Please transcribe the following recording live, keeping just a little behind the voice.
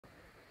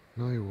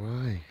No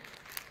way.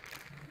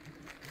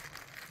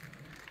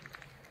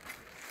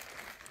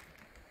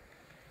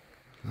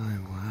 No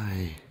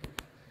way.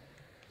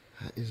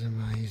 That is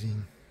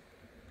amazing.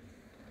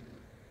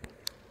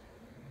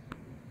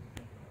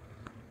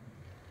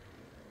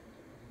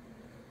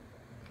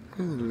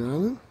 Hello,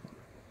 darling.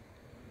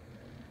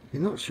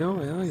 You're not shy,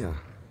 are you?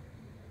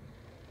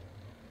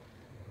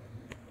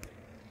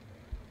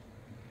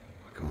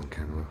 Come on,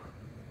 camera.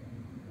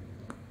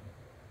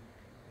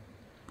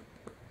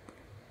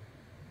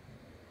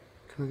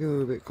 Can I get a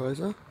little bit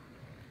closer?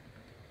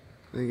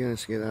 Are you going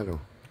to skedaddle?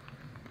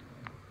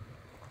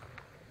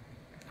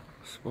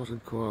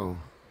 Spotted quail.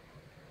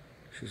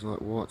 She's like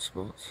white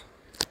spots.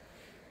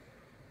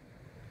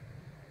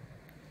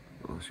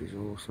 Oh, she's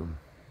awesome.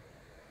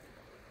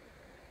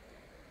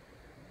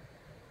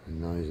 Her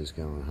nose is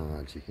going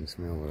hard. She can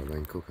smell what I've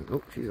been cooking.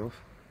 Oh, she's off.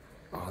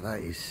 Oh, that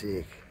is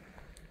sick.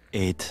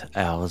 8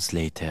 hours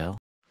later.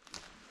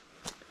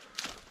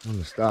 On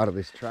the start of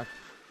this truck.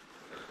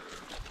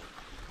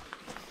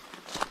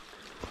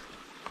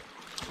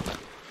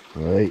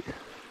 Right.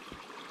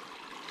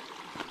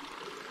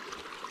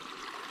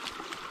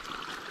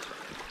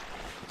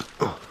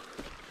 Oh.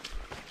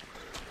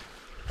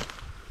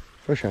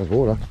 Fresh as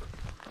water.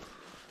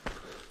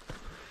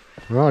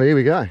 Right, here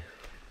we go.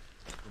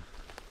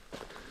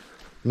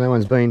 No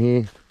one's been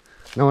here.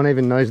 No one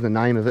even knows the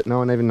name of it. No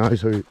one even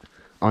knows who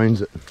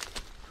owns it.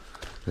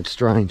 It's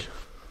strange.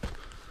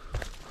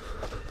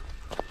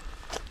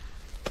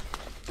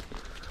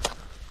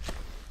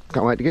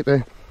 Can't wait to get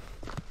there.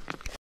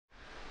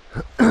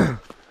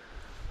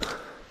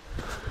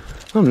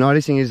 What I'm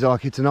noticing is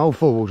like it's an old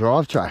four-wheel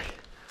drive track.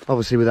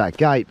 Obviously with that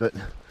gate, but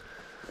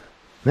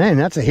man,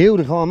 that's a hill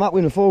to climb up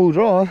with a four-wheel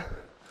drive.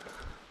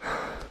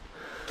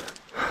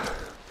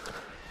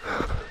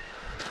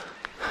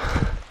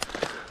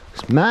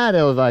 It's mad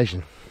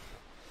elevation.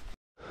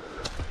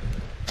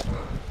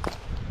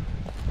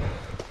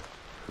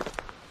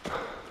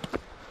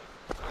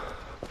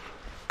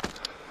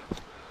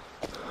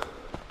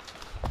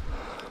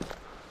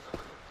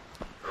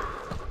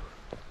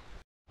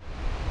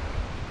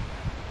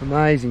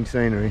 Amazing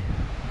scenery.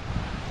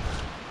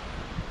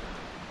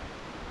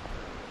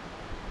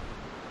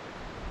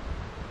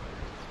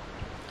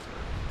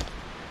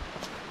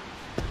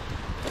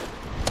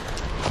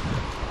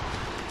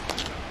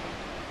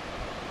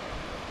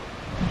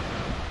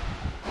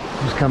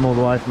 Just come all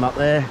the way from up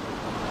there.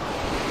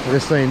 I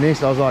just seen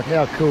this, I was like,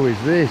 how cool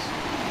is this?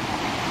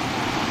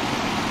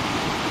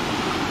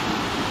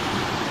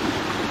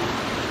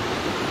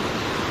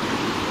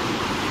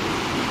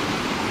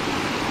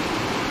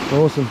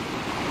 Awesome.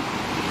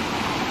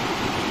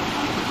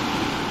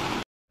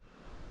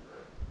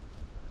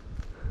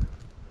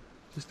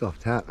 Just off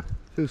tap.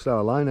 Feel so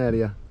alone out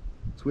here.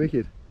 It's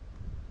wicked.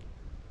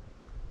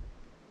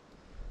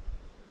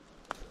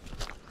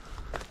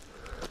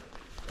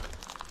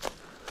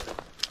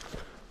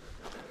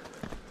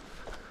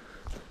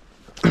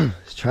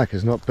 This track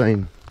has not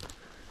been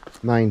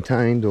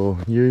maintained or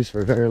used for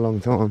a very long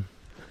time.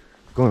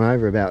 Gone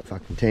over about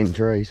fucking 10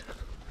 trees.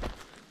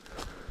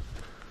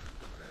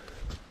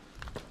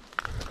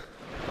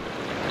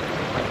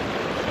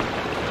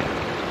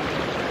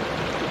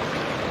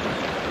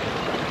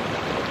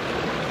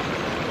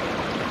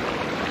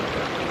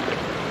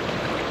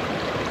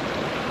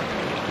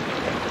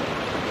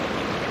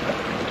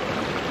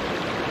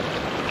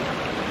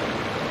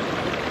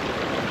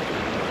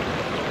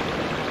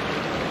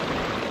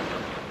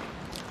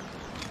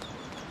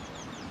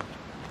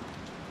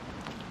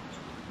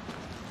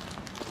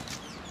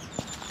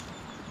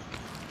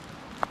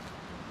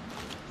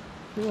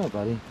 Yeah,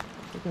 buddy.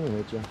 They're gonna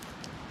hurt you.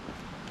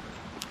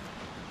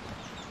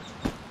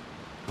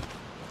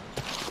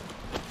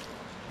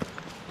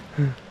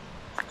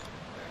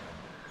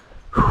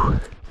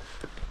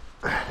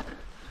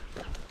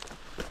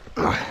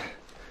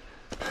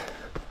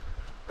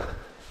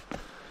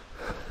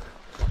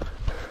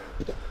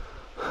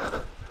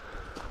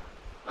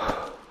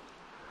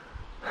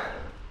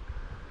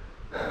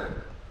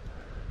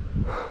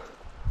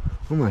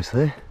 Almost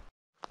there.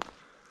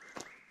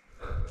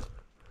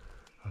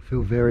 I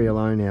feel very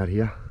alone out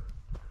here.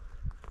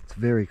 It's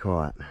very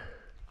quiet.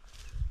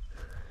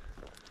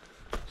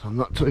 So I'm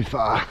not too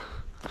far.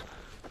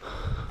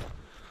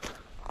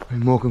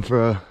 Been walking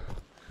for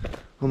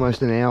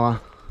almost an hour.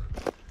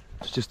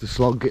 It's just a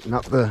slog getting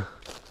up that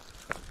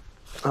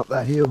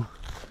hill.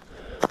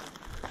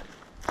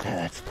 Yeah,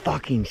 that's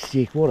fucking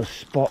sick. What a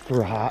spot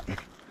for a hut.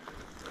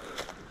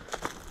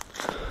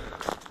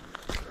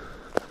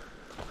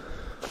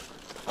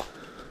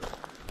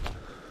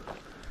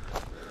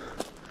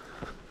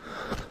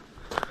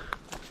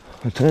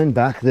 I turned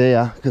back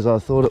there because I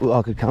thought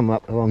I could come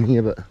up along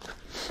here, but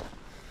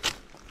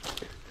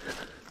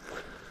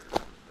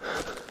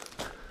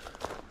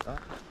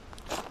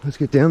let's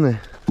get down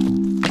there.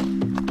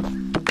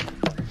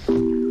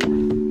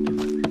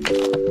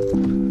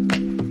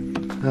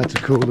 That's a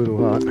cool little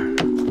hut.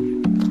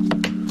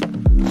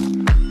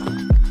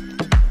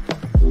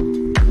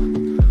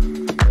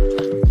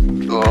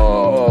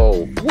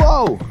 Oh,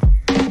 whoa!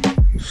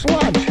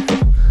 sludge.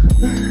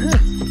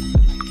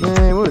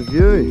 Man, what a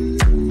view.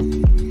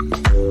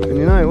 And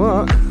you know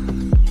what?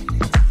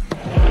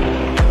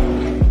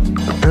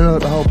 And I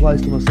got the whole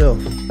place to myself.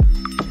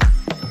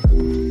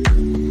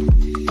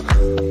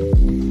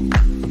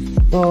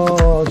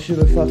 Oh, I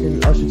should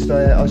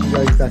stay out. I should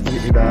go back and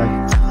get my bag.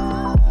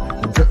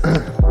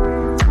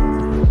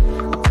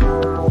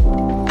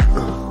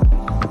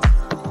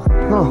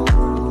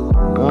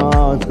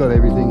 Oh, it's got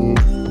everything here.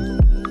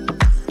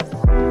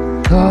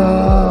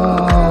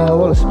 Oh,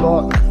 what a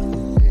spot.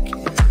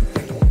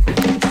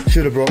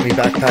 Should have brought my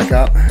backpack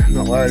up.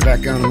 Not worried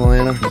about going to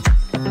Moana.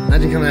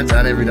 Imagine coming out to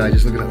that every day,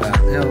 just looking at that.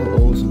 How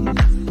awesome.